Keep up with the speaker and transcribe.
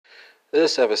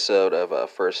This episode of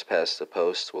First Past the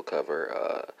Post will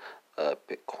cover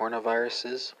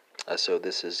picornaviruses. So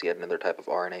this is yet another type of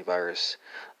RNA virus.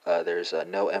 There's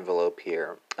no envelope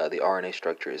here. The RNA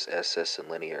structure is SS and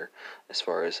linear. As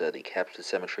far as the capsid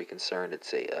symmetry concerned,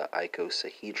 it's a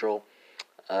icosahedral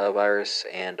virus.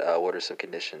 And what are some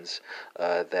conditions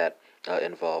that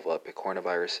involve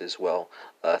picornaviruses? Well,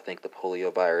 think the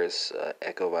poliovirus,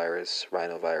 echovirus,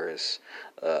 rhinovirus,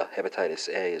 hepatitis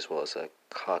A, as well as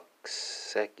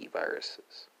Coxsackie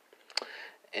viruses.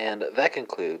 And that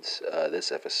concludes this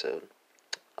episode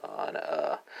on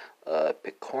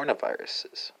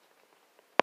picornaviruses.